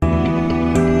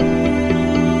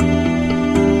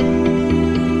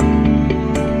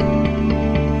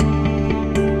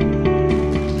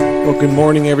Good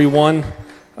morning, everyone.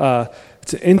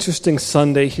 It's an interesting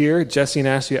Sunday here. Jesse and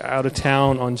Ashley are out of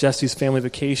town on Jesse's family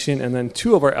vacation, and then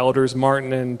two of our elders,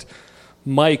 Martin and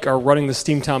Mike, are running the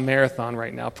Steamtown Marathon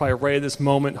right now, probably right at this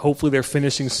moment. Hopefully they're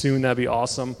finishing soon. That'd be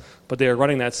awesome. But they are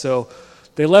running that. So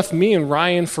they left me and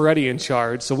Ryan Ferretti in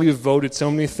charge. So we've voted so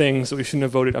many things that we shouldn't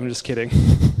have voted. I'm just kidding.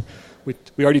 We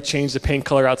already changed the paint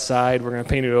color outside. We're going to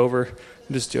paint it over.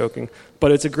 I'm just joking.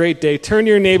 But it's a great day. Turn to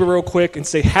your neighbor real quick and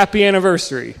say, happy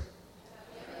anniversary.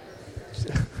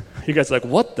 You guys are like,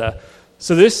 what the?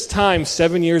 So this time,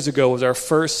 7 years ago, was our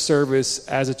first service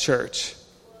as a church.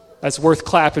 That's worth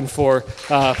clapping for.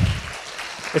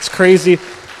 It's crazy.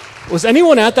 Was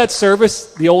anyone at that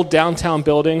service, the old downtown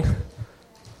building?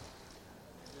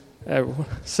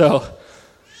 So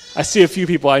I see a few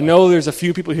people. I know there's a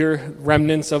few people here,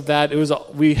 remnants of that.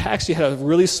 We actually had a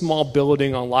really small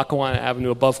building on Lackawanna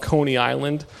Avenue above Coney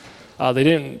Island. They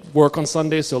didn't work on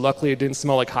Sundays, so luckily it didn't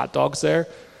smell like hot dogs there,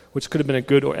 which could have been a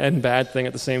good and bad thing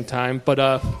at the same time. But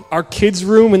our kids'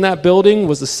 room in that building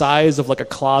was the size of like a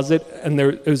closet, and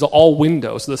it was all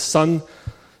windows. So the sun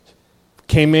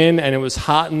came in, and it was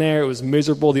hot in there. It was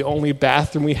miserable. The only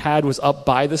bathroom we had was up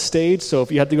by the stage, so if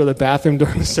you had to go to the bathroom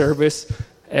during the service,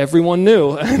 everyone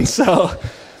knew. And so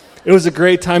it was a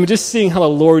great time. Just seeing how the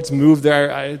Lord's moved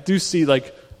there, I do see,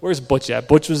 like, where's Butch at?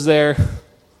 Butch was there.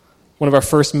 One of our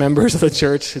first members of the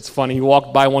church. It's funny. He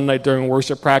walked by one night during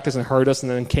worship practice and heard us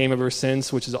and then came ever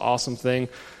since, which is an awesome thing.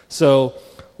 So,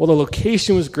 well, the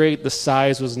location was great. The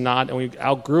size was not, and we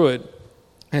outgrew it.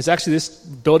 And it's actually this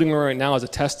building we're in right now is a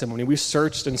testimony. We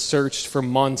searched and searched for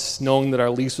months knowing that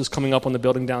our lease was coming up on the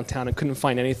building downtown and couldn't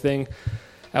find anything.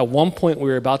 At one point,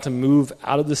 we were about to move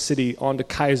out of the city onto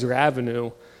Kaiser Avenue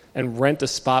and rent a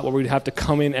spot where we'd have to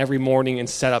come in every morning and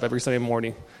set up every Sunday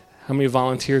morning. How many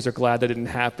volunteers are glad that didn't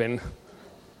happen?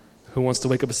 Who wants to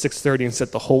wake up at 6:30 and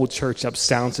set the whole church up,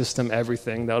 sound system,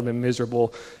 everything? That would have been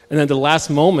miserable. And then at the last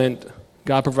moment,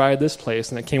 God provided this place,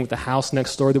 and it came with the house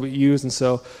next door that we used. And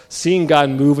so seeing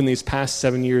God move in these past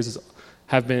 7 years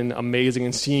have been amazing,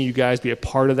 and seeing you guys be a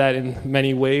part of that in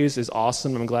many ways is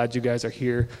awesome. I'm glad you guys are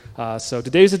here. So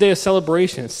today's a day of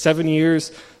celebration. It's 7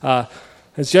 years.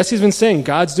 As Jesse's been saying,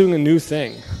 God's doing a new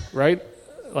thing, right?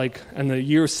 And the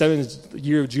year 7 is the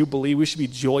year of Jubilee. We should be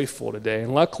joyful today.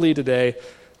 And luckily today,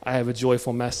 I have a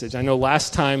joyful message. I know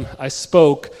last time I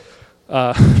spoke,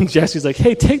 Jesse's like,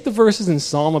 hey, take the verses in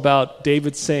Psalm about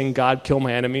David saying, God, kill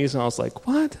my enemies. And I was like,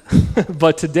 what?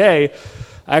 But today,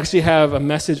 I actually have a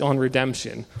message on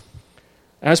redemption.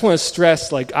 And I just want to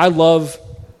stress, I love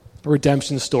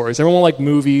redemption stories. Everyone like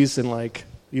movies, and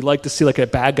you like to see a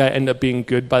bad guy end up being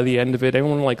good by the end of it.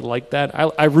 Everyone like that.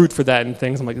 I root for that in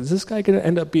things. I'm like, is this guy going to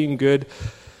end up being good?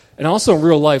 And also in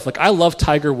real life, I love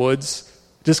Tiger Woods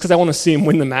just because I want to see him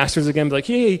win the Masters again. Be like,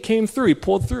 hey, he came through, he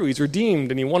pulled through, he's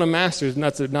redeemed, and he won a Masters. And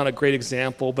that's not a great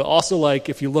example. But also,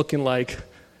 if you look in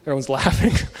everyone's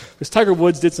laughing because Tiger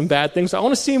Woods did some bad things. So I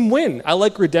want to see him win. I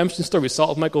like redemption stories. We saw it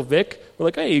with Michael Vick. We're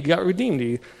like, hey, he got redeemed.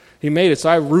 He made it. So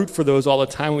I root for those all the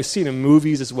time. We see it in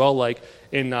movies as well,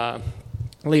 in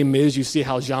Les Mis, you see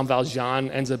how Jean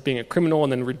Valjean ends up being a criminal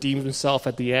and then redeems himself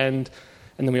at the end.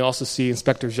 And then we also see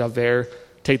Inspector Javert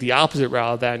take the opposite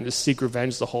route of that and just seek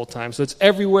revenge the whole time. So it's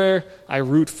everywhere. I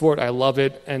root for it. I love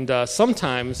it. And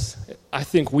sometimes I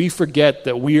think we forget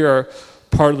that we are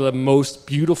part of the most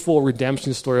beautiful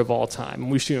redemption story of all time.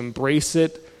 We should embrace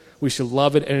it. We should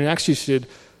love it. And it actually should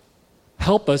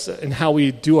help us in how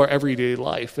we do our everyday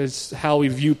life. It's how we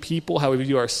view people, how we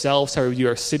view ourselves, how we view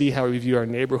our city, how we view our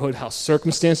neighborhood, how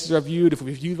circumstances are viewed. If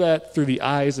we view that through the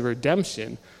eyes of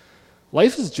redemption,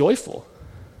 life is joyful.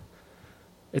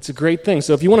 It's a great thing.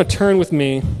 So if you want to turn with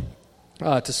me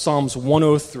to Psalms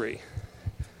 103. I'm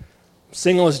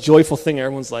saying all this joyful thing,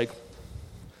 everyone's like,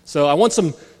 so I want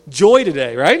some joy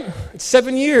today, right? It's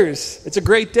 7 years. It's a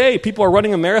great day. People are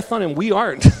running a marathon and we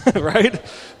aren't, right?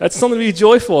 That's something to be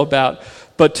joyful about.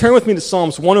 But turn with me to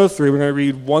Psalms 103. We're going to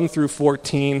read 1 through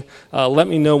 14. Let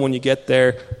me know when you get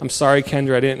there. I'm sorry,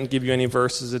 Kendra, I didn't give you any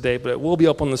verses today, but it will be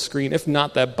up on the screen. If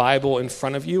not, that Bible in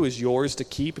front of you is yours to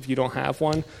keep if you don't have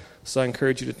one. So I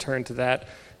encourage you to turn to that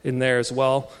in there as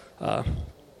well.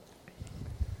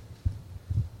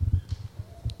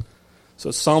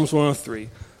 So Psalms 103.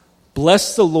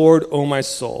 Bless the Lord, O my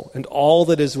soul, and all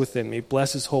that is within me.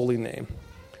 Bless his holy name.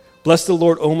 Bless the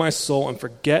Lord, O my soul, and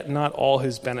forget not all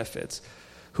his benefits,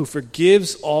 who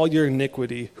forgives all your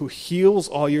iniquity, who heals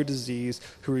all your disease,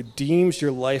 who redeems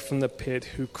your life from the pit,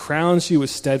 who crowns you with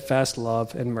steadfast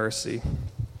love and mercy,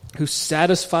 who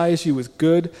satisfies you with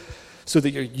good, so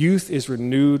that your youth is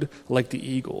renewed like the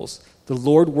eagles. The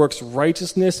Lord works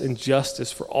righteousness and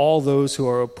justice for all those who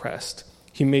are oppressed.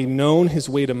 He made known his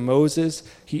way to Moses.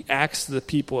 He acts to the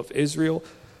people of Israel.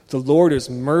 The Lord is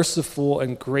merciful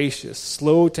and gracious,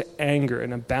 slow to anger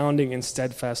and abounding in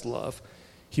steadfast love.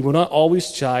 He will not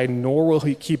always chide, nor will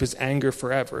he keep his anger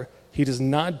forever. He does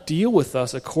not deal with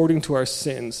us according to our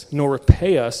sins, nor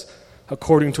repay us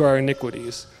according to our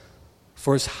iniquities.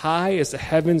 For as high as the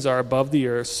heavens are above the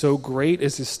earth, so great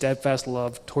is his steadfast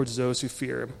love towards those who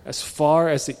fear him. As far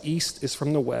as the east is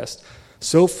from the west,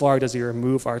 so far does he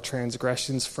remove our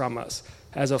transgressions from us.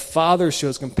 As a father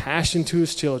shows compassion to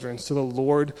his children, so the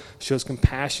Lord shows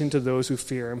compassion to those who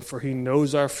fear him, for he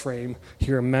knows our frame.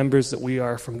 He remembers that we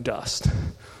are from dust.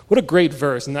 What a great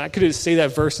verse. And I could just say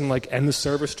that verse and end the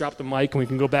service, drop the mic, and we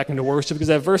can go back into worship, because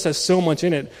that verse has so much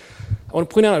in it. I want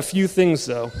to point out a few things,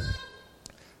 though.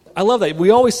 I love that.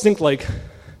 We always think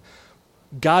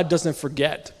God doesn't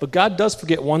forget, but God does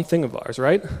forget one thing of ours,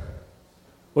 right?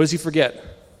 What does he forget?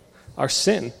 Our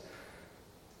sin.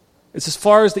 It's as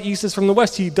far as the east is from the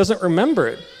west. He doesn't remember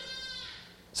it.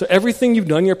 So everything you've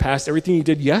done in your past, everything you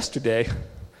did yesterday,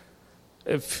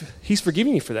 if he's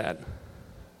forgiving you for that.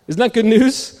 Isn't that good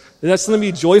news? Is that something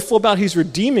to be joyful about? He's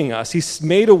redeeming us. He's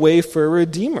made a way for a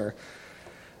redeemer.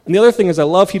 And the other thing is I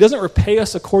love, he doesn't repay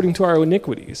us according to our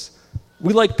iniquities.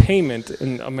 We like payment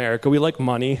in America. We like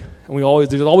money. And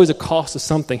there's always a cost of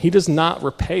something. He does not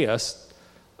repay us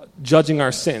judging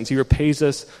our sins. He repays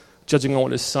us judging on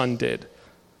what his son did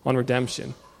on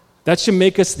redemption. That should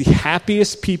make us the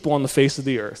happiest people on the face of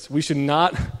the earth. We should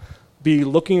not be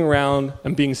looking around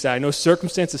and being sad. I know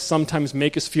circumstances sometimes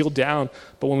make us feel down,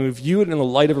 but when we view it in the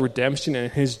light of redemption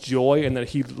and his joy and that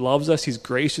he loves us, he's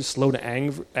gracious, slow to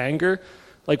anger,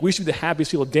 we should be the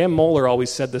happiest people. Dan Moeller always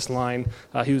said this line.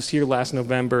 He was here last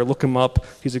November. Look him up.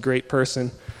 He's a great person.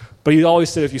 But he always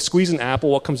said, if you squeeze an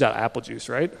apple, what comes out? Apple juice,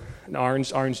 right? An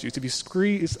orange juice. If you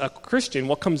squeeze a Christian,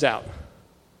 what comes out?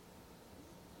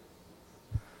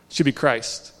 Should be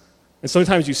Christ. And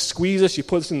sometimes you squeeze us, you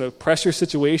put us in the pressure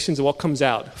situations, and what comes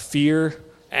out? Fear,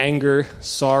 anger,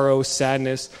 sorrow,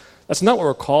 sadness. That's not what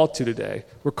we're called to today.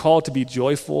 We're called to be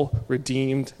joyful,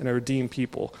 redeemed, and a redeemed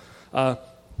people.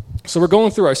 So we're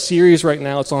going through our series right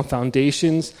now. It's on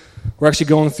foundations. We're actually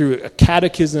going through a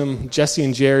catechism Jesse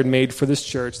and Jared made for this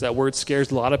church. That word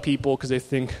scares a lot of people because they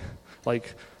think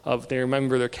they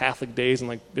remember their Catholic days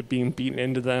and it being beaten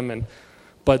into them.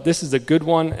 But this is a good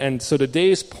one. And so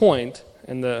today's point,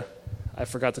 I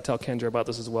forgot to tell Kendra about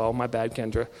this as well. My bad,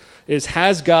 Kendra. Is,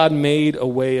 has God made a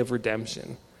way of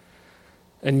redemption?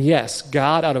 And yes,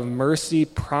 God, out of mercy,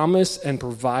 promised and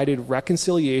provided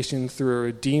reconciliation through a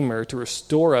Redeemer to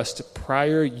restore us to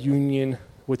prior union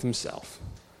with himself.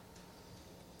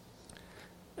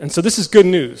 And so this is good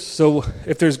news. So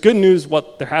if there's good news,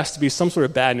 there has to be some sort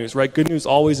of bad news, right? Good news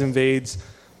always invades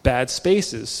bad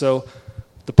spaces. So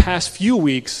the past few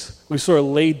weeks, we sort of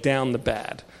laid down the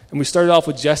bad. And we started off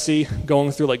with Jesse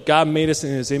going through, God made us in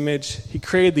his image. He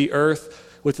created the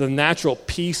earth with the natural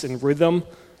peace and rhythm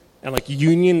and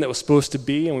union that was supposed to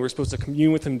be, and we were supposed to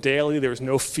commune with him daily. There was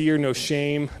no fear, no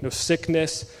shame, no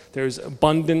sickness. There was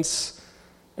abundance.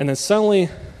 And then suddenly,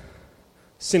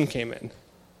 sin came in.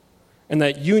 And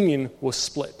that union was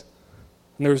split.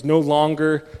 And there was no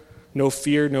longer no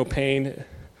fear, no pain.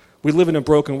 We live in a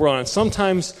broken world, and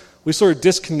sometimes we sort of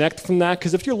disconnect from that,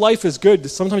 because if your life is good,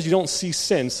 sometimes you don't see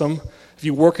sin. If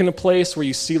you work in a place where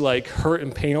you see hurt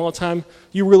and pain all the time,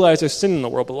 you realize there's sin in the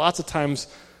world. But lots of times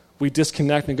we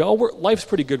disconnect and go, life's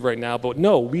pretty good right now. But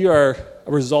no, we are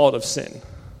a result of sin.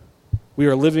 We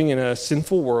are living in a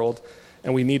sinful world,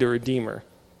 and we need a Redeemer.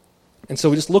 And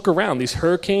so we just look around. These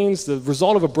hurricanes, the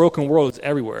result of a broken world is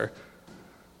everywhere.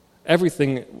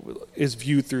 Everything is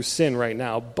viewed through sin right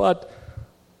now, but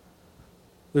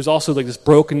there's also this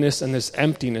brokenness and this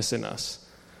emptiness in us.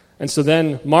 And so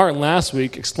then Martin last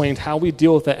week explained how we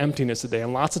deal with that emptiness today.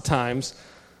 And lots of times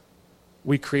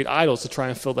we create idols to try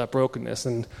and fill that brokenness.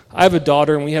 And I have a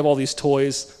daughter, and we have all these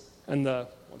toys. And the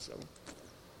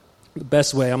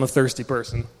best way, I'm a thirsty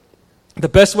person. The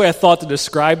best way I thought to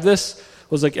describe this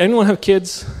was anyone have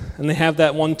kids? And they have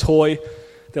that one toy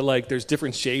that there's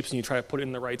different shapes, and you try to put it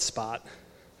in the right spot.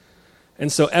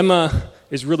 And so Emma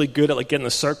is really good at getting the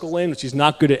circle in, but she's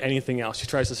not good at anything else. She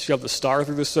tries to shove the star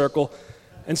through the circle.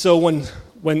 And so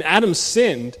when Adam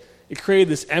sinned, it created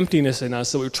this emptiness in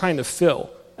us that we were trying to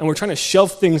fill. And we're trying to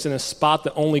shove things in a spot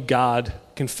that only God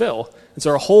can fill. And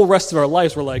so our whole rest of our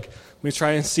lives, we're let me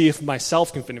try and see if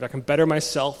myself can fit. If I can better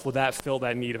myself, will that fill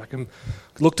that need? If I can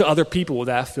look to other people, will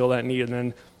that fill that need? And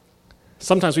then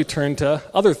sometimes we turn to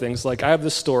other things. I have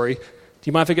this story. Do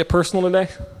you mind if I get personal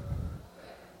today?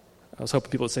 I was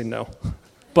hoping people would say no.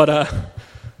 But,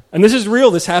 and this is real.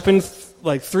 This happened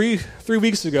 3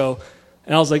 weeks ago.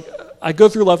 And I was I go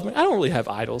through life, I don't really have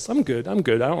idols. I'm good. I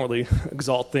don't really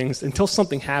exalt things until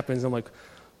something happens. I'm like,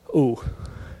 oh,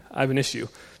 I have an issue.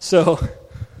 So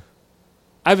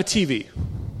I have a TV,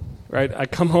 right? I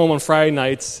come home on Friday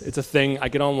nights. It's a thing. I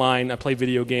get online. I play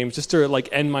video games just to like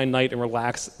end my night and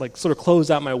relax, like sort of close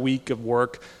out my week of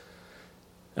work.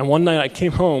 And one night I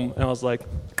came home and I was like,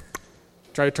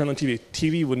 try to turn on the TV.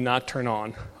 TV would not turn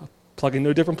on. Plug into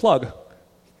a different plug.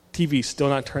 TV still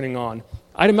not turning on.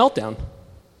 I had a meltdown.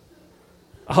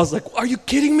 I was like, are you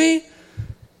kidding me?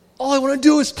 All I want to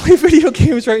do is play video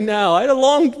games right now. I had a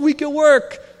long week at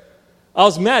work. I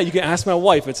was mad. You can ask my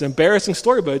wife. It's an embarrassing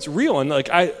story, but it's real. And like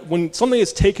when something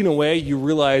is taken away, you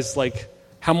realize like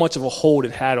how much of a hold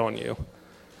it had on you.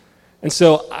 And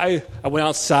so I went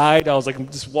outside. I was like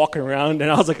just walking around,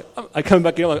 and I was like, I come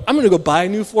back in. I'm like, I'm going to go buy a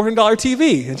new $400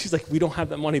 TV. And she's like, we don't have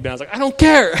that money, Ben. I was like, I don't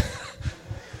care.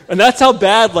 And that's how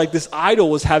bad like this idol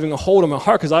was having a hold on my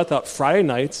heart, because I thought Friday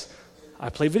nights I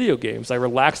play video games. I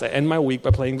relax. I end my week by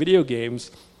playing video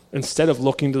games instead of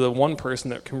looking to the one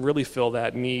person that can really fill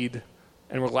that need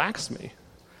and relax me.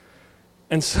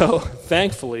 And so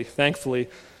thankfully,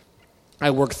 I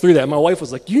worked through that. My wife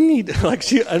was like, you need,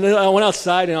 and then I went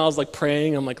outside and I was like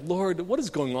praying. I'm like, Lord, what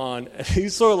is going on? And he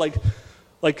sort of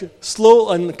like slow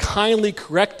and kindly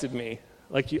corrected me.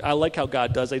 I like how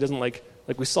God does. He doesn't like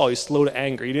we saw, he's slow to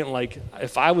anger. He didn't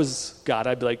if I was God,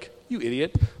 I'd be like, you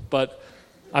idiot. But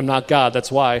I'm not God,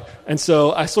 that's why. And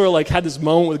so I sort of had this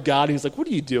moment with God. He's like, what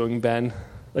are you doing, Ben?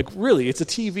 Like, really, it's a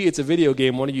TV, it's a video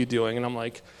game. What are you doing? And I'm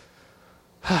like,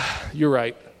 you're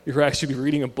right. I should be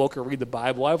reading a book or read the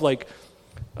Bible. I have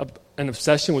an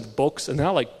obsession with books, and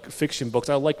not like fiction books.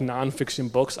 I like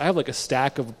nonfiction books. I have a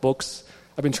stack of books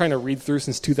I've been trying to read through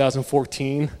since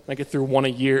 2014. I get through one a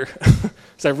year.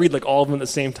 So I read all of them at the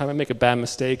same time. I make a bad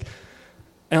mistake.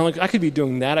 And I'm like, I could be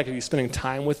doing that. I could be spending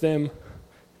time with them.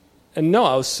 And no,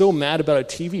 I was so mad about a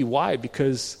TV. Why?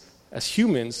 Because as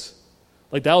humans,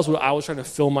 that was what I was trying to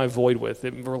fill my void with.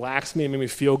 It relaxed me. It made me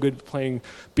feel good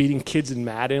beating kids in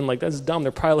Madden. That's dumb.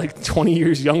 They're probably 20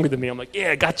 years younger than me. I'm like,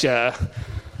 yeah, gotcha.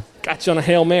 Gotcha on a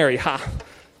Hail Mary. Ha.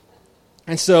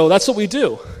 And so that's what we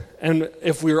do. And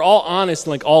if we were all honest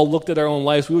and all looked at our own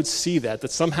lives, we would see that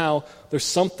somehow there's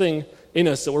something in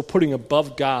us that we're putting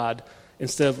above God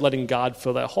instead of letting God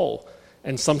fill that hole.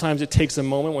 And sometimes it takes a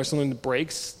moment where something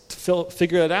breaks to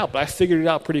figure it out. But I figured it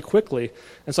out pretty quickly.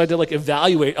 And so I did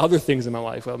evaluate other things in my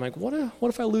life. I'm like, what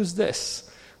if I lose this?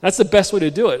 That's the best way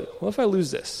to do it. What if I lose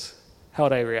this? How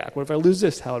would I react? What if I lose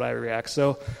this? How would I react?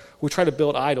 So we try to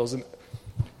build idols. And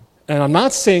I'm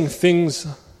not saying things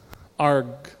are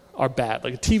bad.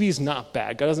 TV is not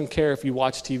bad. God doesn't care if you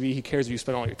watch TV. He cares if you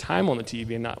spend all your time on the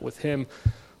TV and not with him.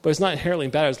 But it's not inherently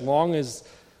bad as long as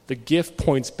the gift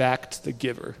points back to the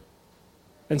giver.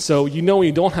 And so when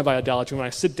you don't have idolatry, when I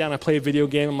sit down, I play a video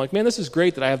game, I'm like, man, this is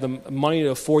great that I have the money to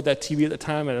afford that TV at the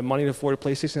time and the money to afford a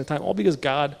PlayStation at the time, all because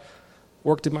God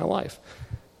worked in my life.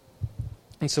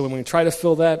 And so when we try to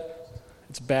fill that,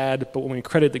 it's bad. But when we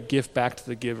credit the gift back to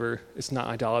the giver, it's not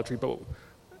idolatry. But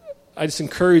I just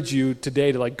encourage you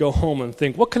today to go home and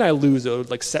think, what can I lose that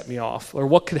would set me off? Or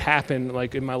what could happen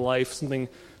in my life, something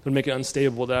that would make it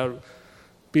unstable,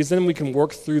 because then we can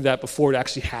work through that before it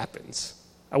actually happens.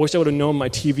 I wish I would have known my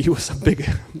TV was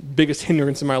the biggest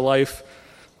hindrance in my life,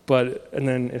 and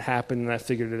then it happened and I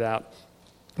figured it out.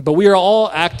 But we are all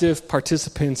active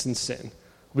participants in sin.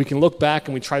 We can look back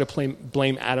and we try to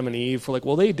blame Adam and Eve for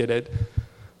well, they did it.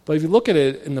 But if you look at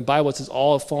it in the Bible, it says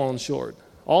all have fallen short.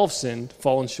 All have sinned,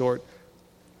 fallen short.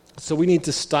 So we need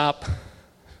to stop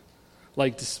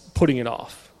just putting it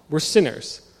off. We're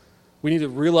sinners. We need to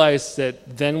realize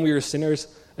that then we are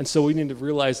sinners, and so we need to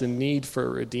realize the need for a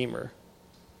redeemer.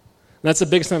 And that's the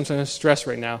biggest thing I'm trying to stress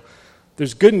right now.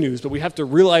 There's good news, but we have to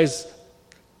realize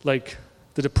the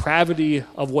depravity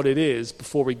of what it is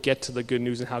before we get to the good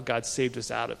news and how God saved us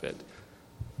out of it.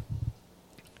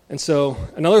 And so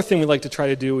another thing we like to try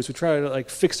to do is we try to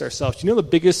fix ourselves. Do you know the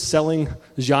biggest selling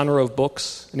genre of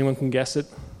books? Anyone can guess it?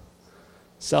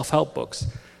 Self-help books.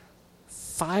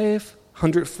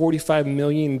 $545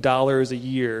 million a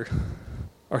year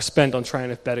are spent on trying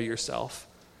to better yourself.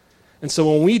 And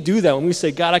so when we do that, when we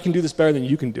say, God, I can do this better than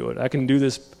you can do it, I can do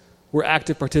this, we're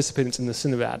active participants in the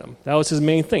sin of Adam. That was his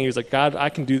main thing. He was like, God, I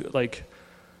can do,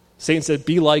 Satan said,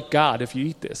 be like God if you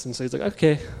eat this. And so he's like,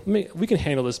 okay, we can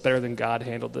handle this better than God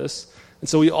handled this. And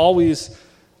so we always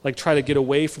try to get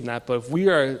away from that. But if we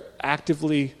are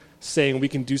actively saying we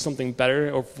can do something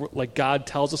better, or if, God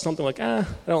tells us something I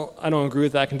don't agree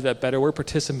with that, I can do that better, we're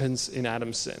participants in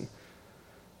Adam's sin.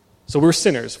 So we're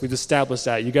sinners. We've established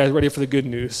that. You guys ready for the good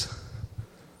news?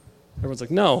 Everyone's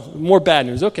like, no, more bad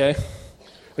news. Okay.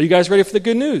 Are you guys ready for the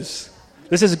good news?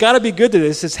 This has got to be good today.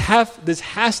 This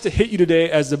has to hit you today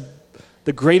as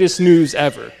the greatest news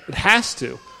ever. It has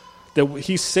to, that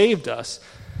he saved us.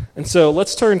 And so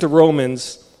let's turn to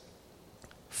Romans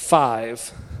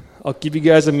 5. I'll give you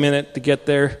guys a minute to get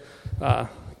there.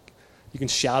 You can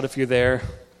shout if you're there.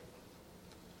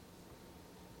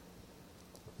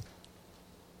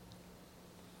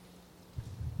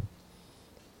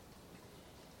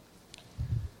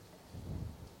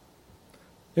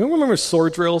 Anyone remember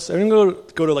sword drills? Anyone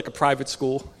go to like a private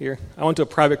school here? I went to a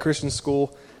private Christian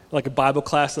school, like a Bible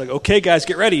class. Like, okay, guys,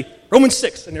 get ready. Romans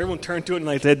 6. And everyone turned to it and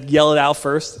like they'd yell it out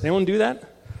first. Anyone do that?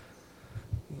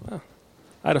 Well,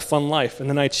 I had a fun life. And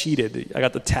then I cheated. I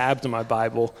got the tabs in my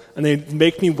Bible. And they'd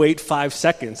make me wait 5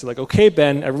 seconds. They're like, okay,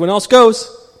 Ben, everyone else goes.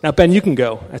 Now, Ben, you can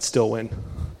go. I'd still win.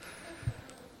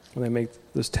 When they make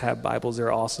those tab Bibles,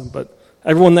 they're awesome. But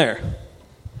everyone there.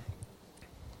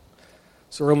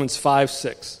 So Romans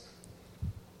 5:6.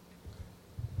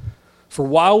 For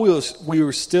while we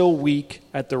were still weak,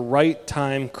 at the right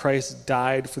time Christ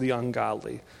died for the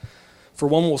ungodly. For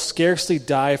one will scarcely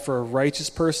die for a righteous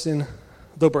person,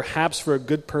 though perhaps for a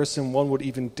good person one would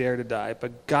even dare to die.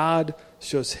 But God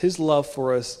shows his love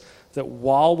for us, that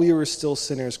while we were still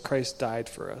sinners, Christ died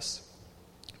for us.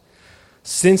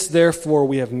 Since therefore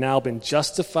we have now been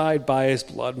justified by his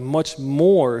blood, much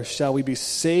more shall we be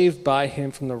saved by him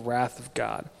from the wrath of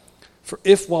God. For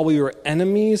if while we were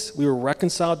enemies, we were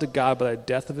reconciled to God by the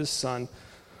death of his Son,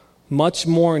 much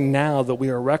more now that we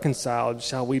are reconciled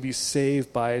shall we be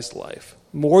saved by his life.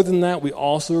 More than that, we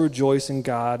also rejoice in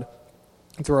God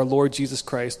through our Lord Jesus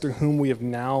Christ, through whom we have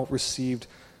now received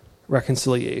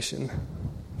reconciliation.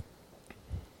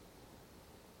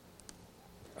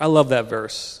 I love that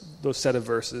verse, those set of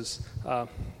verses.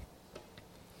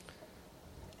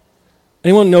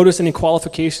 Anyone notice any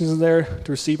qualifications there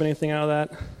to receive anything out of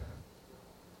that?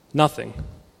 Nothing.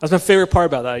 That's my favorite part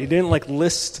about that. He didn't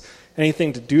list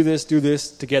anything to do this,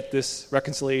 to get this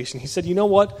reconciliation. He said, you know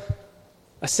what?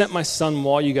 I sent my Son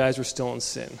while you guys were still in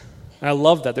sin. And I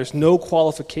love that. There's no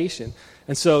qualification.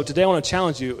 And so today I want to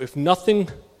challenge you, if nothing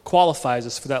qualifies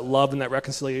us for that love and that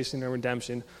reconciliation and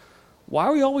redemption, why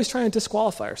are we always trying to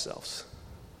disqualify ourselves?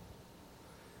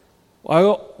 Why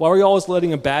are we always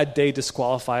letting a bad day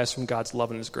disqualify us from God's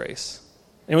love and his grace?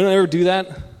 Anyone ever do that?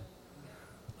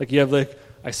 Like you have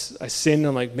I sinned, and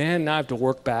I'm like, man, now I have to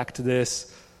work back to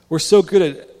this. We're so good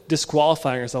at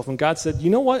disqualifying ourselves when God said, you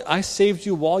know what? I saved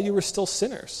you while you were still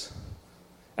sinners.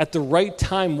 At the right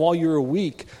time while you were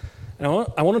weak. And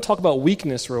I want to talk about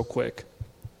weakness real quick.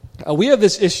 We have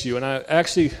this issue, and I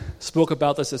actually spoke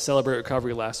about this at Celebrate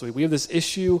Recovery last week. We have this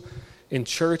issue in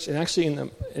church and actually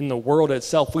in the world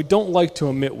itself. We don't like to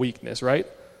admit weakness, right?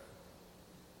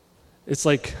 It's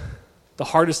like the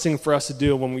hardest thing for us to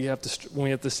do when we have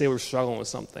to say we're struggling with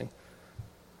something.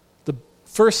 The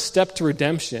first step to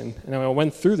redemption, and I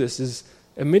went through this, is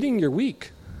admitting you're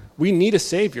weak. We need a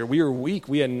Savior. We are weak.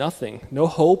 We had nothing. No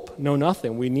hope, no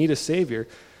nothing. We need a Savior.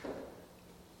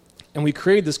 And we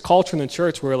create this culture in the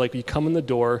church where you come in the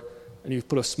door and you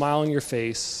put a smile on your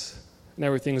face and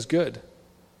everything's good.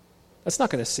 That's not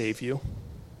going to save you.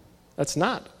 That's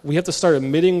not. We have to start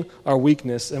admitting our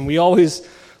weakness. And we always,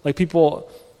 people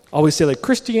always say,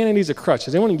 Christianity's a crutch.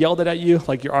 Has anyone yelled it at you?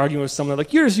 You're arguing with someone,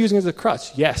 you're just using it as a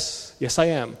crutch. Yes. Yes, I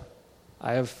am.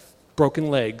 I have broken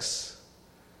legs.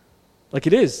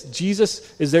 It is.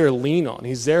 Jesus is there to lean on.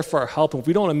 He's there for our help. And if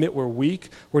we don't admit we're weak,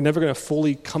 we're never going to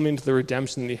fully come into the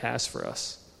redemption that he has for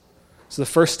us. So the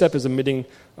first step is admitting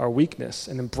our weakness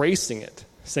and embracing it.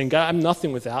 Saying, God, I'm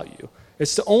nothing without you.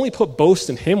 It's to only put boast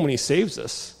in him when he saves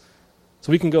us.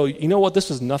 So we can go, you know what? This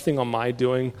was nothing on my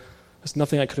doing. It's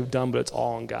nothing I could have done, but it's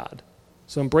all on God.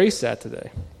 So embrace that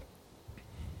today.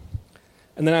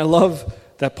 And then I love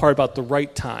that part about the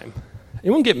right time.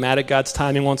 Anyone get mad at God's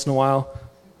timing once in a while?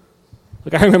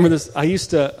 I remember this. I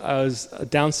was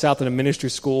down south in a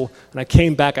ministry school, and I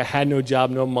came back. I had no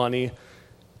job, no money.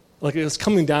 It was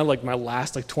coming down to my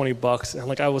last $20,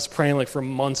 and I was praying for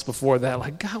months before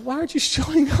that. God, why aren't you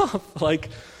showing up?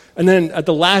 And then at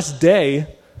the last day,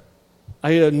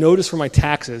 I had a notice for my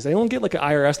taxes. Anyone get an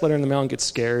IRS letter in the mail and get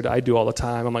scared? I do all the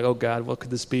time. I'm oh God, what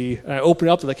could this be? And I open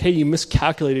it up. They're hey, you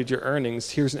miscalculated your earnings.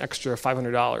 Here's an extra $500.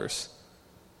 And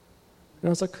I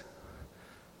was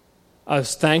I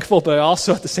was thankful, but I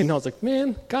also at the same time, I was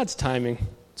man, God's timing.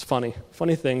 It's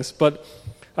funny things. But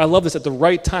I love this at the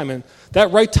right time. And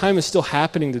that right time is still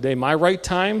happening today. My right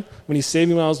time, when he saved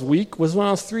me when I was weak, was when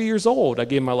I was 3 years old. I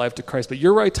gave my life to Christ. But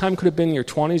your right time could have been your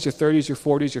 20s, your 30s, your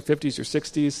 40s, your 50s, your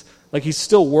 60s. He's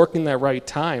still working that right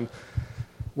time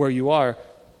where you are.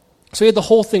 So he had the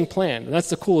whole thing planned. And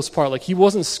that's the coolest part. He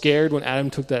wasn't scared when Adam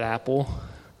took that apple.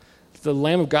 the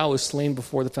Lamb of God was slain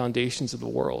before the foundations of the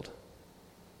world.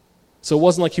 So it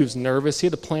wasn't like he was nervous. He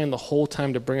had to plan the whole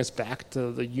time to bring us back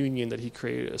to the union that he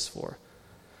created us for.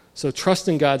 So trust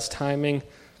in God's timing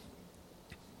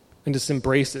and just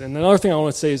embrace it. And another thing I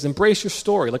want to say is embrace your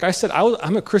story. Like I said,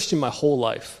 I'm a Christian my whole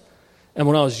life. And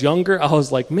when I was younger, I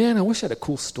was like, man, I wish I had a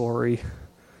cool story.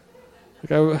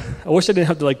 Like I wish I didn't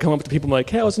have to like come up to people and be like,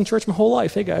 hey, I was in church my whole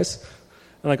life. Hey, guys.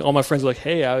 And like all my friends were like,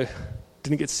 hey, I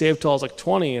didn't get saved till I was like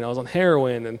 20 and I was on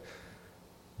heroin. And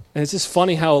it's just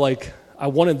funny how like I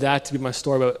wanted that to be my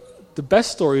story. But the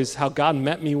best story is how God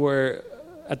met me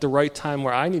at the right time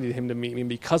where I needed him to meet me. And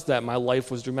because of that, my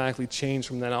life was dramatically changed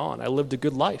from then on. I lived a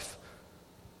good life.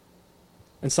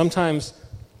 And sometimes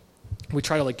we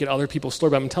try to like get other people's story,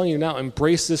 but I'm telling you now,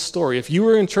 embrace this story. If you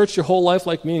were in church your whole life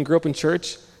like me and grew up in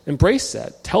church, embrace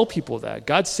that. Tell people that.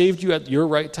 God saved you at your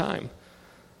right time.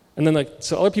 And then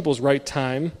so other people's right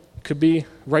time could be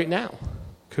right now,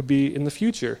 could be in the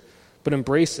future, but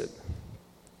embrace it.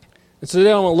 And so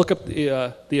today I want to look up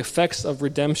the effects of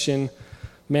redemption.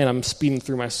 Man, I'm speeding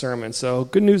through my sermon. So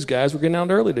good news, guys. We're getting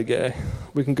out early today.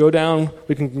 We can go down.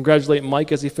 We can congratulate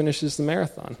Mike as he finishes the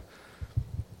marathon.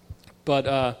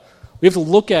 But we have to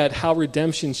look at how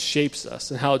redemption shapes us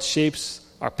and how it shapes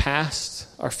our past,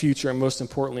 our future, and most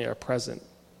importantly, our present.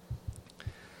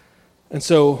 And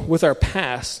so with our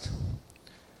past,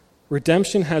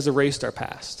 redemption has erased our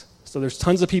past. So there's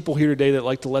tons of people here today that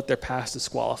like to let their past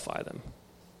disqualify them.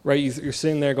 Right? You're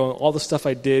sitting there going, all the stuff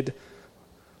I did,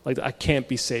 like I can't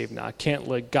be saved now.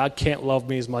 God can't love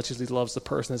me as much as he loves the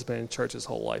person that's been in church his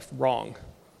whole life. Wrong.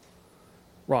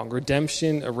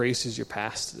 Redemption erases your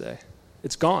past today.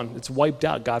 It's gone. It's wiped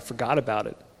out. God forgot about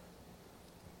it.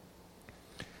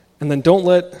 And then don't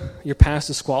let your past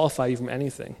disqualify you from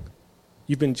anything.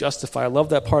 You've been justified. I love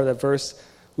that part of that verse.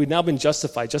 We've now been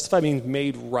justified. Justified means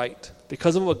made right.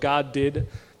 Because of what God did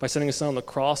by sending his son on the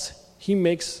cross, he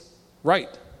makes right.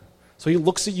 So he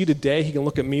looks at you today, he can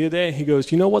look at me today, and he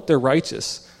goes, you know what, they're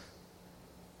righteous.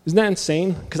 Isn't that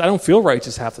insane? Because I don't feel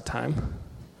righteous half the time.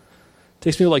 It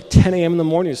takes me like 10 a.m. in the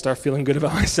morning to start feeling good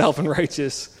about myself and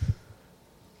righteous.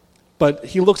 But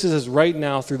he looks at us right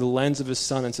now through the lens of his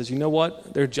son and says, you know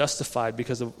what, they're justified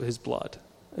because of his blood.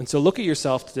 And so look at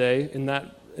yourself today in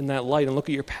that light, and look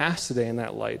at your past today in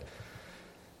that light.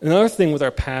 Another thing with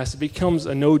our past, it becomes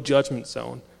a no judgment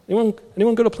zone.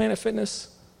 Anyone go to Planet Fitness?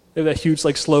 They have that huge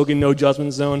like slogan, no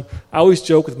judgment zone. I always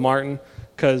joke with Martin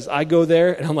because I go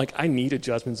there and I'm like, I need a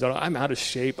judgment zone. I'm out of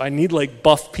shape. I need like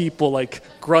buff people like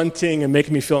grunting and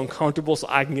making me feel uncomfortable so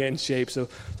I can get in shape. So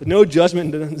the no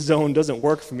judgment zone doesn't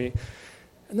work for me.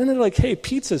 And then they're like, hey,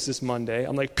 pizza's this Monday.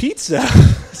 I'm like, pizza?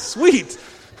 Sweet.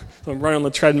 So I'm running on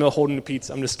the treadmill holding the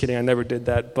pizza. I'm just kidding. I never did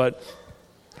that. But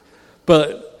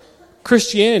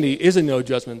Christianity is a no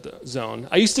judgment zone.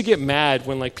 I used to get mad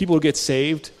when like people would get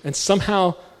saved and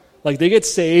somehow like they get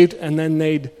saved and then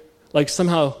they'd like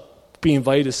somehow be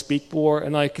invited to speak more,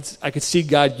 and I could see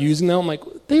God using them. I'm like,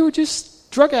 they were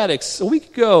just drug addicts a week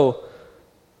ago.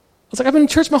 I was like, I've been in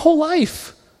church my whole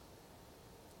life.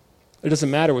 It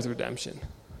doesn't matter with redemption.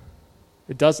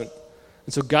 It doesn't.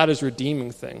 And so God is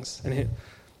redeeming things. And one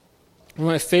of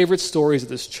my favorite stories of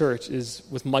this church is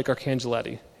with Mike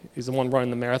Arcangeletti. He's the one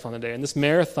running the marathon today. And this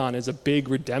marathon is a big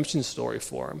redemption story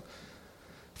for him.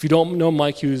 If you don't know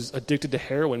Mike, he was addicted to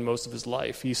heroin most of his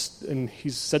life. He's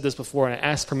said this before, and I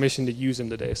asked permission to use him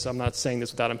today, so I'm not saying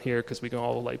this without him here because we can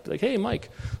all be like, hey,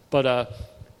 Mike. But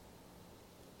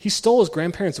he stole his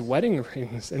grandparents' wedding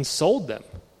rings and sold them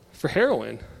for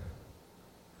heroin.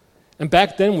 And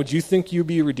back then, would you think you'd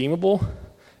be redeemable?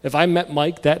 If I met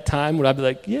Mike that time, would I be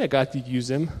like, yeah, God could use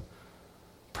him?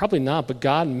 Probably not, but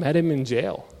God met him in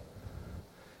jail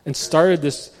and started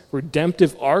this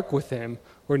redemptive arc with him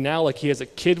where now like he has a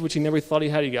kid, which he never thought he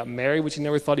had. He got married, which he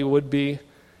never thought he would be.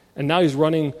 And now his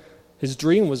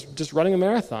dream was just running a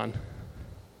marathon.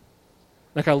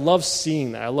 Like I love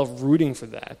seeing that. I love rooting for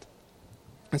that.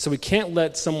 And so we can't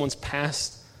let someone's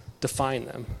past define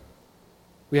them.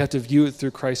 We have to view it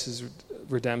through Christ's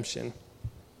redemption.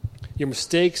 Your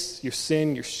mistakes, your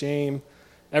sin, your shame,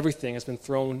 everything has been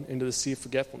thrown into the sea of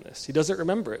forgetfulness. He doesn't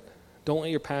remember it. Don't let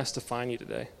your past define you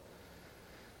today.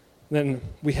 Then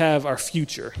we have our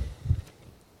future.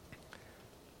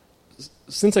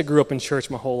 Since I grew up in church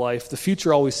my whole life, the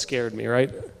future always scared me, right?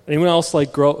 Anyone else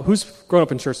who's grown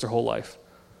up in church their whole life?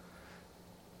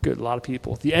 Good, a lot of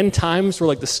people. The end times were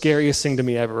like the scariest thing to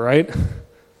me ever, right?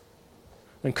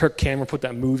 Then Kirk Cameron put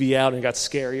that movie out and it got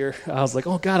scarier. I was like,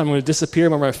 oh God, I'm going to disappear.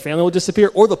 My family will disappear.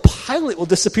 Or the pilot will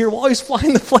disappear while he's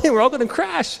flying the plane. We're all going to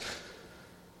crash.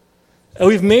 And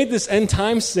we've made this end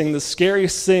times thing the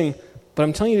scariest thing. But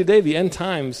I'm telling you today, the end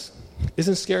times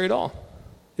isn't scary at all.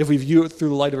 if we view it through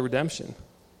the light of redemption.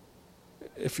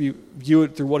 If you view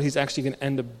it through what he's actually going to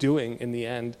end up doing in the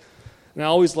end. And I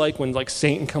always like when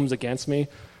Satan comes against me,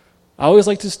 I always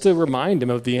like just to remind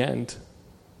him of the end.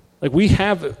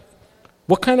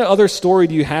 What kind of other story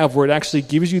do you have where it actually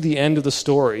gives you the end of the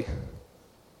story?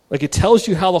 It tells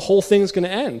you how the whole thing's going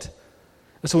to end.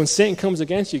 And so when Satan comes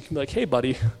against you, you can be like, hey,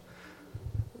 buddy,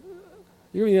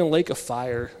 you're going to be in a lake of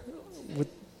fire.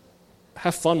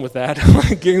 Have fun with that.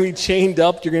 You're going to be chained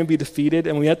up. You're going to be defeated.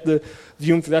 And we have to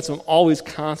view him through that. So I'm always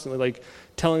constantly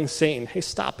telling Satan, hey,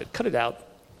 stop it. Cut it out.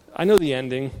 I know the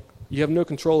ending. You have no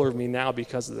control over me now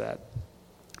because of that.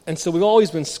 And so we've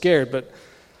always been scared. But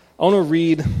I want to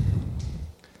read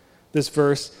this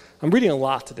verse. I'm reading a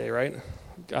lot today, right?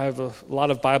 I have a lot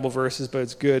of Bible verses, but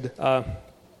it's good.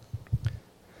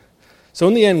 So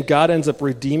in the end, God ends up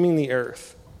redeeming the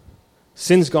earth.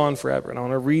 Sin's gone forever. And I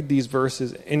want to read these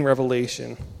verses in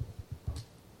Revelation.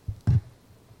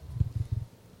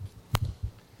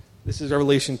 This is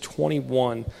Revelation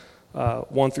 21,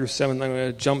 1 through 7. I'm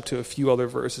going to jump to a few other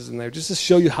verses in there just to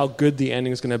show you how good the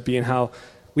ending is going to be and how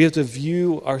we have to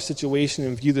view our situation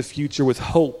and view the future with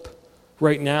hope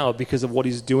right now because of what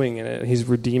he's doing in it, and he's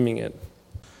redeeming it.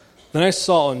 Then I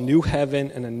saw a new heaven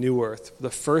and a new earth. The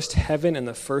first heaven and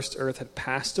the first earth had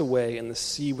passed away, and the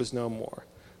sea was no more.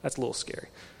 That's a little scary,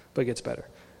 but it gets better.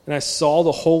 And I saw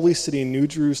the holy city, New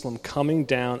Jerusalem, coming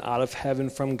down out of heaven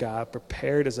from God,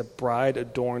 prepared as a bride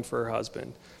adorned for her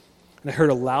husband. And I heard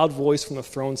a loud voice from the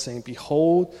throne saying,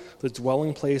 behold, the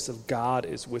dwelling place of God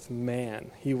is with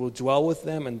man. He will dwell with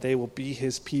them, and they will be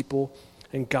his people,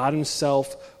 and God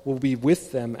himself will be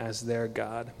with them as their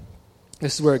God.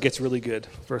 This is where it gets really good,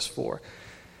 verse 4.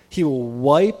 He will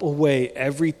wipe away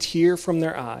every tear from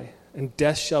their eye, and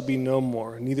death shall be no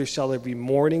more. Neither shall there be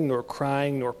mourning, nor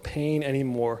crying, nor pain any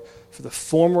more, for the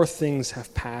former things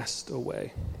have passed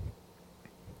away.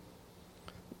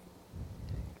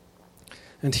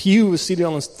 And he who was seated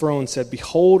on his throne said,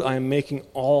 behold, I am making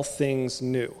all things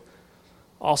new.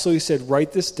 Also he said,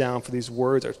 write this down, for these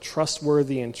words are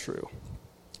trustworthy and true.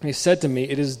 And he said to me,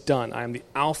 it is done. I am the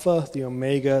Alpha, the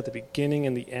Omega, the beginning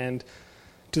and the end.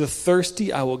 To the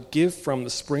thirsty I will give from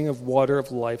the spring of water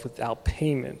of life without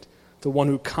payment. The one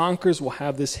who conquers will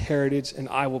have this heritage, and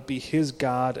I will be his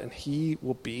God, and he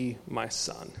will be my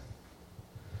son.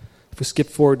 If we skip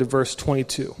forward to verse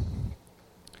 22.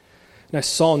 And I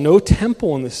saw no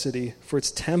temple in the city, for its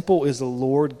temple is the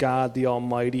Lord God, the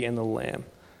Almighty, and the Lamb.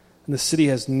 And the city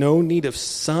has no need of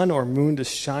sun or moon to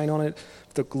shine on it.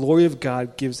 The glory of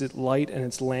God gives it light, and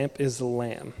its lamp is the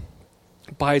Lamb.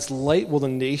 By its light will the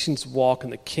nations walk,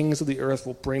 and the kings of the earth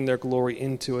will bring their glory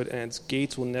into it, and its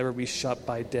gates will never be shut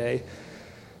by day,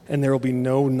 and there will be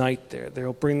no night there. They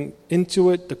will bring into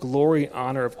it the glory and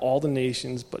honor of all the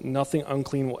nations, but nothing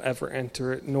unclean will ever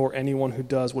enter it, nor anyone who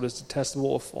does what is detestable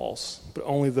or false, but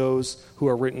only those who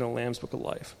are written in the Lamb's Book of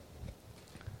Life.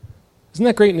 Isn't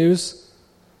that great news?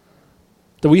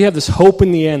 That we have this hope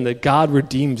in the end that God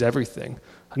redeems everything,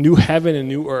 a new heaven and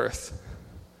new earth.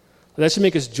 That should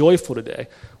make us joyful today.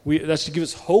 That should give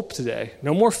us hope today.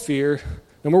 No more fear,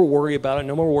 no more worry about it,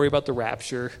 no more worry about the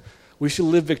rapture. We should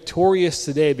live victorious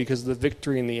today because of the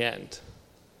victory in the end.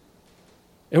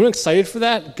 Anyone excited for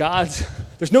that?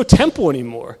 There's no temple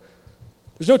anymore.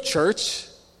 There's no church.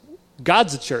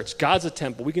 God's a church. God's a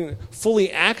temple. We can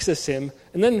fully access him.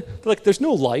 And then, there's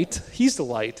no light. He's the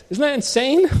light. Isn't that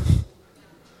insane?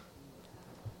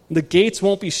 The gates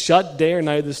won't be shut day or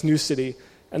night of this new city,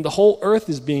 and the whole earth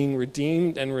is being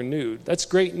redeemed and renewed. That's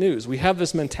great news. We have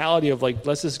this mentality of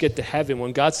let's just get to heaven,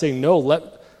 when God's saying, no,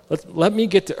 let me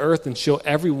get to earth and show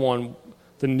everyone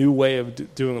the new way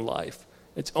of doing life.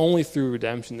 It's only through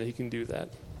redemption that he can do that.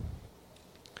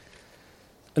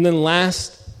 And then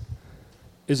last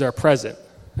is our present,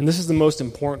 and this is the most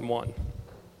important one.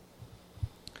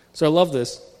 So I love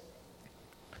this.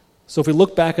 So if we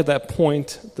look back at that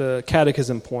point, the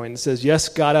catechism point, it says, yes,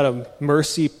 God out of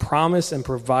mercy promised and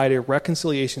provided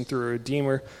reconciliation through a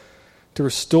Redeemer to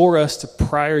restore us to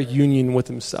prior union with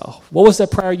himself. What was that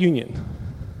prior union?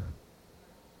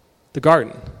 The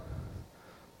garden.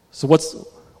 So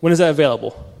when is that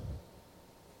available?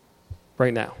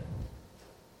 Right now.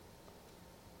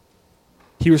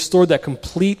 He restored that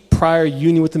complete prior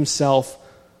union with himself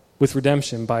with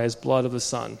redemption by his blood of the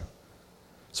Son.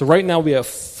 So right now we have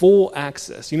full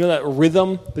access. You know that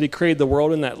rhythm that he created the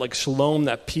world in, that shalom,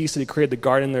 that peace that he created the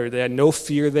garden there. They had no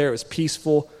fear there. It was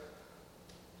peaceful.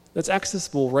 That's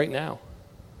accessible right now.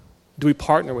 Do we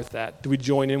partner with that? Do we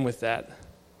join in with that?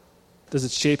 Does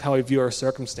it shape how we view our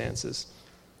circumstances?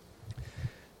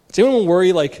 Does anyone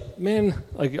worry,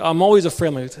 I'm always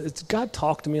afraid, does God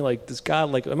talk to me? Does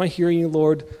God, am I hearing you,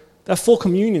 Lord? that full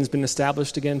communion has been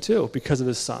established again too because of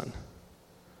his Son.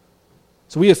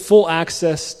 So we have full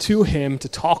access to him, to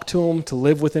talk to him, to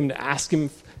live with him, to ask him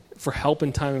for help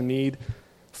in time of need.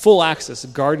 Full access. The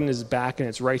garden is back and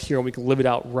it's right here and we can live it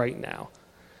out right now.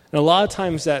 And a lot of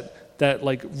times that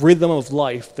like rhythm of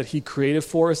life that he created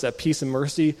for us, that peace and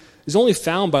mercy, is only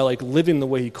found by like living the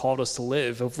way he called us to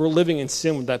live. If we're living in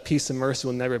sin, that peace and mercy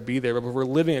will never be there. But if we're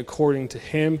living according to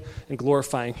him and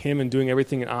glorifying him and doing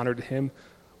everything in honor to him,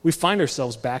 we find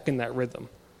ourselves back in that rhythm.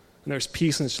 And there's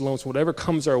peace and shalom. So whatever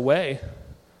comes our way,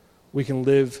 we can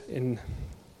live in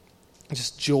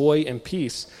just joy and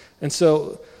peace. And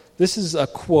so this is a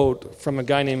quote from a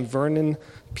guy named Vernon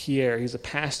Pierre. He's a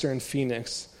pastor in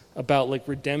Phoenix, about like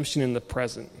redemption in the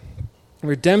present.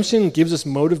 Redemption gives us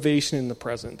motivation in the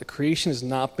present. The creation has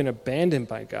not been abandoned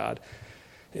by God.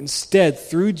 Instead,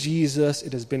 through Jesus,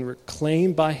 it has been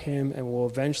reclaimed by him and will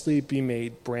eventually be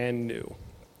made brand new.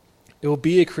 It will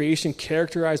be a creation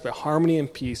characterized by harmony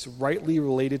and peace, rightly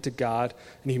related to God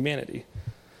and humanity.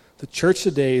 The church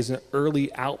today is an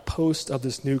early outpost of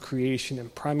this new creation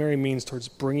and primary means towards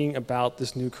bringing about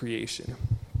this new creation.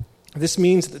 This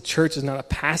means that the church is not a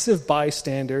passive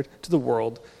bystander to the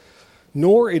world,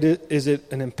 nor is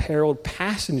it an imperiled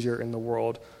passenger in the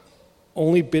world,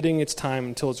 only biding its time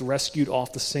until it's rescued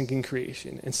off the sinking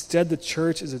creation. Instead, the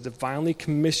church is a divinely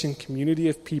commissioned community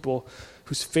of people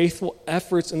whose faithful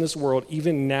efforts in this world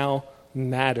even now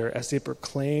matter as they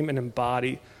proclaim and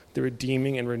embody the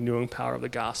redeeming and renewing power of the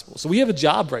gospel. So we have a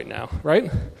job right now,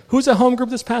 right? Who's at home group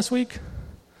this past week?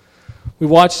 We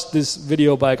watched this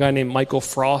video by a guy named Michael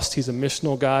Frost. He's a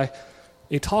missional guy.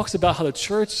 He talks about how the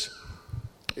church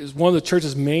is one of the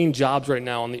church's main jobs right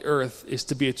now on the earth is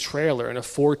to be a trailer and a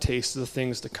foretaste of the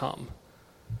things to come.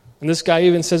 And this guy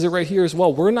even says it right here as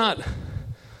well. We're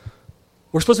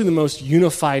supposed to be the most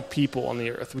unified people on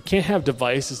the earth. We can't have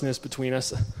divisiveness between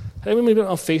us. Have anyone been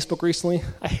on Facebook recently?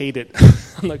 I hate it.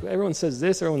 I'm like, everyone says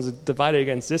this, everyone's divided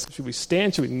against this. Should we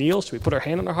stand? Should we kneel? Should we put our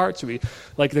hand on our heart? Should we,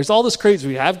 there's all this crazy. Should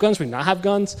we have guns? Should we not have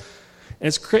guns?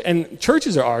 And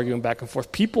churches are arguing back and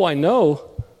forth. People I know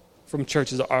from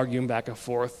churches are arguing back and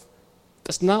forth.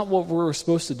 That's not what we're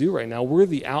supposed to do right now. We're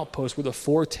the outpost. We're the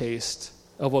foretaste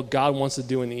of what God wants to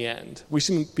do in the end. We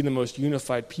should be the most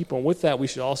unified people. And with that, we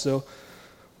should also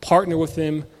partner with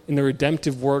him in the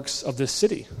redemptive works of this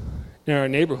city, in our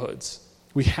neighborhoods.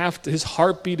 His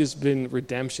heartbeat has been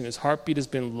redemption. His heartbeat has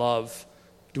been love.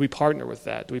 Do we partner with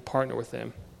that? Do we partner with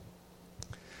him?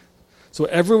 So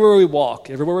everywhere we walk,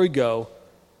 everywhere we go,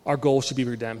 our goal should be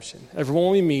redemption.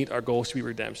 Everyone we meet, our goal should be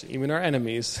redemption. Even our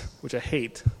enemies, which I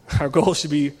hate, our goal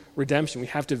should be redemption. We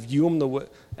have to view them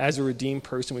as a redeemed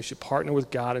person. We should partner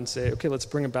with God and say, okay, let's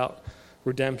bring about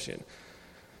redemption.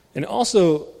 And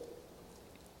also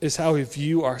is how we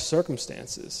view our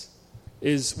circumstances.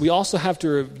 Is we also have to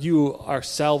review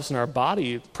ourselves and our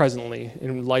body presently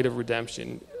in light of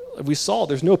redemption. We saw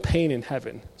there's no pain in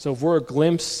heaven. So if we're a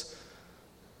glimpse,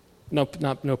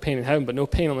 not no pain in heaven, but no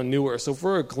pain on the new earth. So if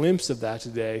we're a glimpse of that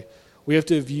today, we have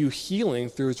to view healing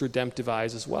through his redemptive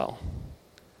eyes as well.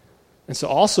 And so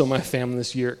also my family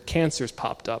this year, cancer's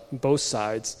popped up on both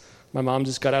sides. My mom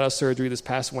just got out of surgery this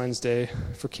past Wednesday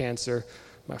for cancer.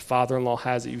 My father-in-law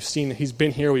has it. You've seen it. He's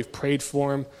been here. We've prayed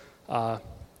for him.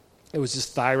 It was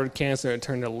just thyroid cancer. It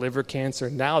turned into liver cancer.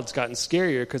 Now it's gotten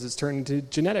scarier because it's turned into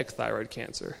genetic thyroid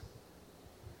cancer.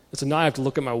 And so now I have to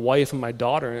look at my wife and my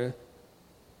daughter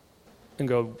and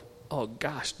go, oh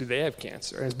gosh, do they have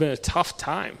cancer? And it's been a tough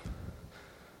time.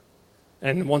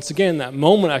 And once again, that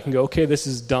moment I can go, okay, this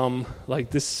is dumb.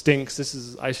 This stinks.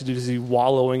 I should just be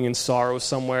wallowing in sorrow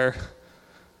somewhere.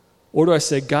 Or do I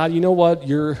say, God, you know what?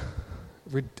 You're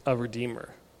a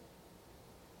redeemer.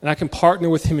 And I can partner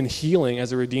with him in healing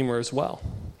as a redeemer as well.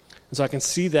 And so I can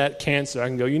see that cancer. I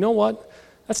can go, you know what?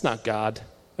 That's not God.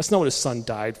 That's not what his son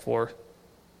died for.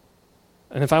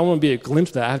 And if I want to be a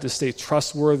glimpse of that, I have to stay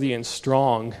trustworthy and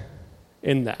strong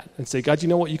in that. And say, God, you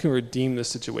know what? You can redeem this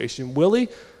situation. Will he?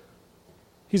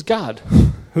 He's God.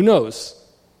 Who knows?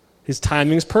 His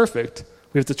timing is perfect.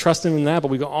 We have to trust him in that,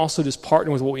 but we can also just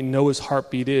partner with what we know his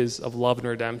heartbeat is of love and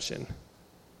redemption.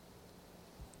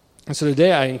 And so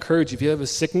today I encourage you, if you have a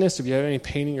sickness, if you have any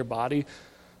pain in your body,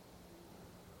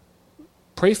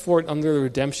 pray for it under the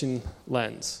redemption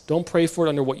lens. Don't pray for it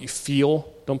under what you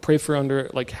feel. Don't pray for it under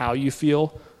how you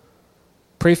feel.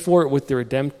 Pray for it with the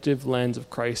redemptive lens of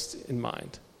Christ in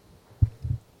mind.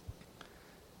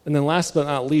 And then last but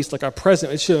not least, our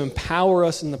present, it should empower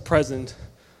us in the present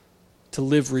to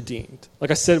live redeemed.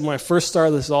 Like I said when I first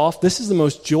started this off, this is the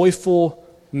most joyful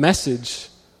message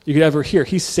you could ever hear.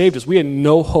 He saved us. We had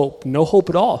no hope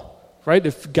at all, right?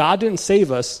 If God didn't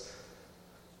save us,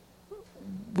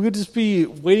 we would just be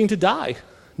waiting to die.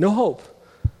 No hope.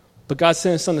 But God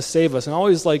sent his son to save us. And I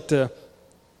always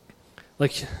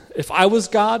if I was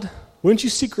God, wouldn't you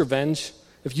seek revenge?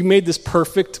 If you made this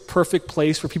perfect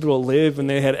place for people to live and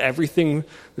they had everything,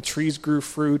 the trees grew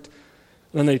fruit,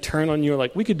 and then they turn on you and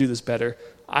like, we could do this better.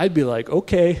 I'd be like,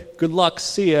 okay, good luck,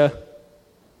 see ya.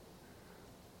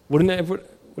 Would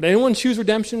anyone choose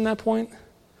redemption at that point?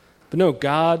 But no,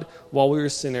 God, while we were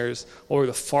sinners, while we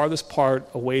were the farthest part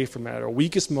away from it, at our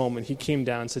weakest moment, he came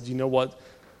down and said, you know what?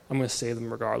 I'm going to save them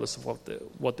regardless of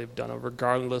what they've done, or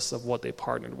regardless of what they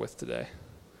partnered with today.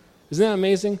 Isn't that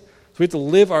amazing? So we have to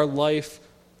live our life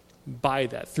by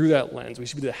that, through that lens. We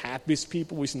should be the happiest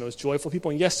people. We should be the most joyful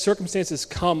people. And yes, circumstances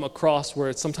come across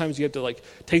where sometimes you have to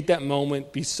take that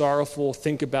moment, be sorrowful,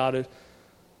 think about it,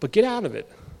 but get out of it.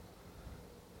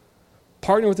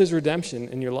 Partner with his redemption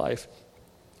in your life.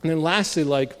 And then lastly,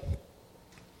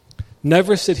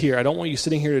 never sit here. I don't want you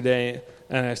sitting here today,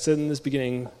 and I said in this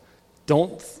beginning,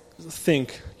 don't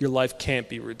think your life can't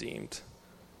be redeemed.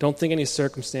 Don't think any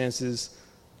circumstances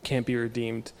can't be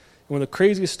redeemed. And one of the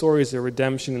craziest stories of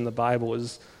redemption in the Bible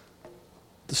is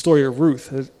the story of Ruth.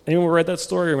 Has anyone read that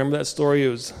story? Remember that story? It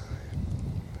was,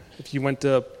 if you went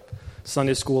to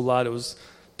Sunday school a lot, it was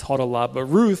taught a lot. But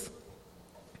Ruth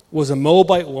was a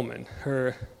Moabite woman.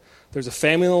 There's a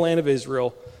family in the land of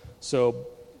Israel. So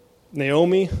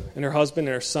Naomi and her husband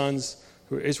and her sons,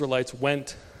 who were Israelites,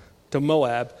 went to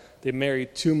Moab. They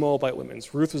married 2 Moabite women.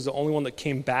 Ruth was the only one that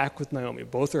came back with Naomi.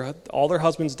 All their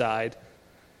husbands died.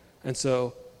 And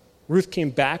so Ruth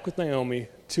came back with Naomi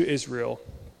to Israel.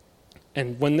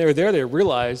 And when they were there, they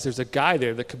realized there's a guy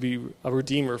there that could be a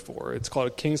redeemer for her. It's called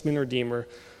a kinsman redeemer,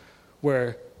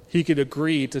 where he could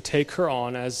agree to take her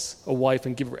on as a wife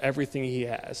and give her everything he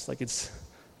has.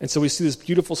 And so we see this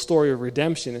beautiful story of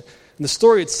redemption. And the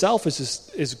story itself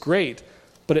is great,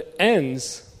 but it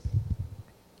ends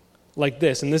like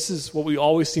this. And this is what we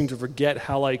always seem to forget,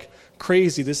 how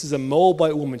crazy. This is a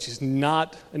Moabite woman. She's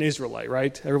not an Israelite,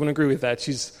 right? Everyone agree with that.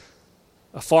 She's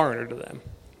a foreigner to them.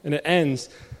 And it ends,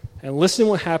 and listen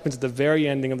what happens at the very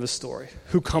ending of the story.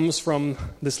 Who comes from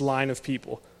this line of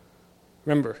people?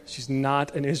 Remember, she's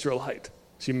not an Israelite.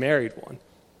 She married one.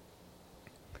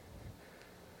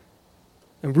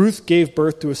 And Ruth gave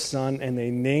birth to a son, and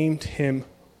they named him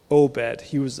Obed.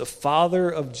 He was the father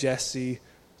of Jesse,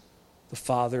 the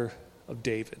father of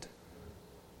David.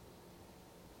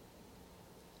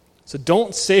 So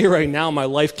don't say right now my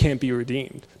life can't be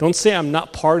redeemed. Don't say I'm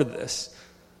not part of this.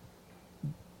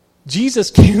 Jesus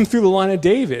came through the line of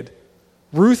David.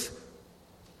 Ruth,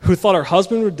 who thought her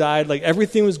husband had died,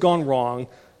 everything was gone wrong.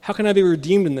 How can I be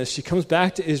redeemed in this? She comes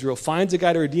back to Israel, finds a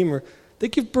guy to redeem her. They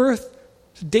give birth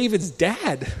to David's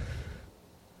dad,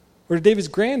 or to David's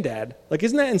granddad.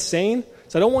 Isn't that insane?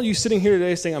 So I don't want you sitting here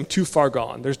today saying I'm too far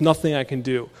gone. There's nothing I can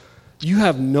do. You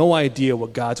have no idea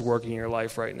what God's working in your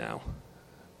life right now.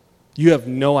 You have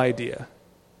no idea.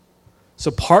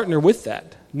 So partner with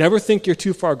that. Never think you're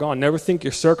too far gone. Never think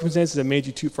your circumstances have made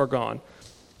you too far gone.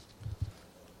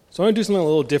 So I'm going to do something a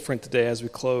little different today as we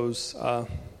close.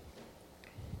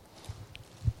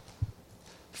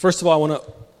 First of all, I want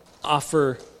to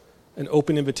offer an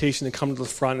open invitation to come to the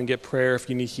front and get prayer if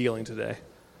you need healing today.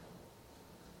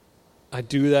 I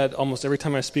do that almost every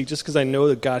time I speak just because I know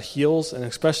that God heals, and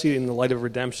especially in the light of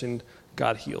redemption,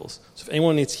 God heals. So if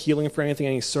anyone needs healing for anything,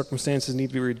 any circumstances need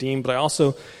to be redeemed, but I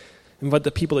also invite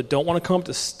the people that don't want to come up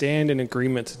to stand in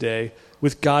agreement today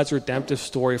with God's redemptive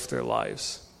story for their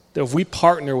lives. That if we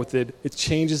partner with it, it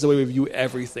changes the way we view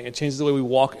everything. It changes the way we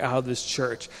walk out of this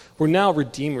church. We're now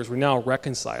redeemers. We're now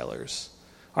reconcilers.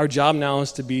 Our job now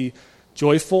is to be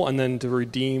joyful and then to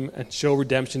redeem and show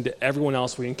redemption to everyone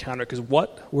else we encounter. Because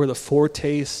we're the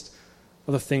foretaste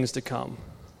of the things to come.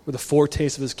 We're the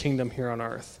foretaste of his kingdom here on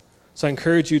earth. So I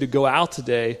encourage you to go out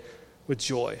today with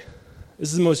joy.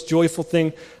 This is the most joyful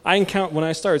thing. When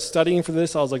I started studying for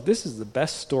this, I was like, this is the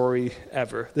best story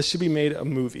ever. This should be made a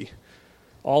movie.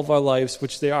 All of our lives,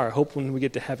 which they are. I hope when we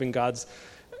get to heaven, I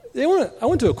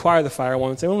went to Acquire the Fire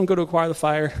once. Anyone go to Acquire the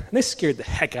Fire? And they scared the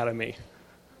heck out of me.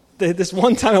 This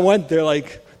one time I went, their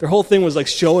whole thing was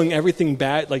showing everything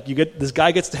bad. This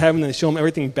guy gets to heaven and they show him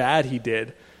everything bad he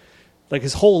did.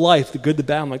 His whole life, the good, the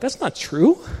bad. I'm like, that's not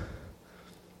true.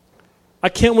 I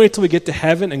can't wait till we get to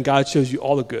heaven and God shows you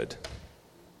all the good.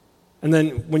 And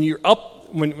then when you're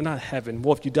up, not heaven,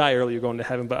 well, if you die early, you're going to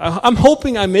heaven, but I'm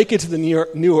hoping I make it to the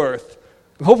new earth.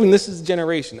 I'm hoping this is a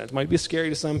generation. That might be scary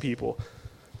to some people.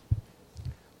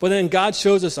 But then God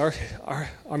shows us our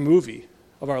movie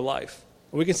of our life.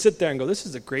 And we can sit there and go, this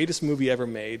is the greatest movie ever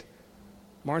made.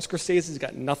 Martin Scorsese's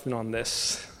got nothing on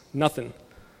this. Nothing.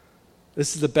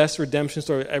 This is the best redemption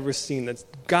story I've ever seen. That's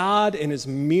God in his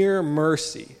mere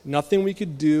mercy. Nothing we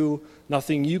could do,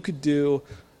 nothing you could do,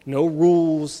 no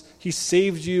rules. He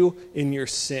saved you in your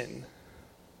sin.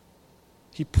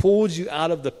 He pulled you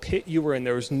out of the pit you were in.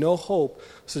 There was no hope.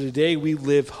 So today we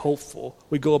live hopeful.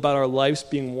 We go about our lives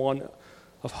being one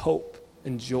of hope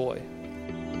and joy.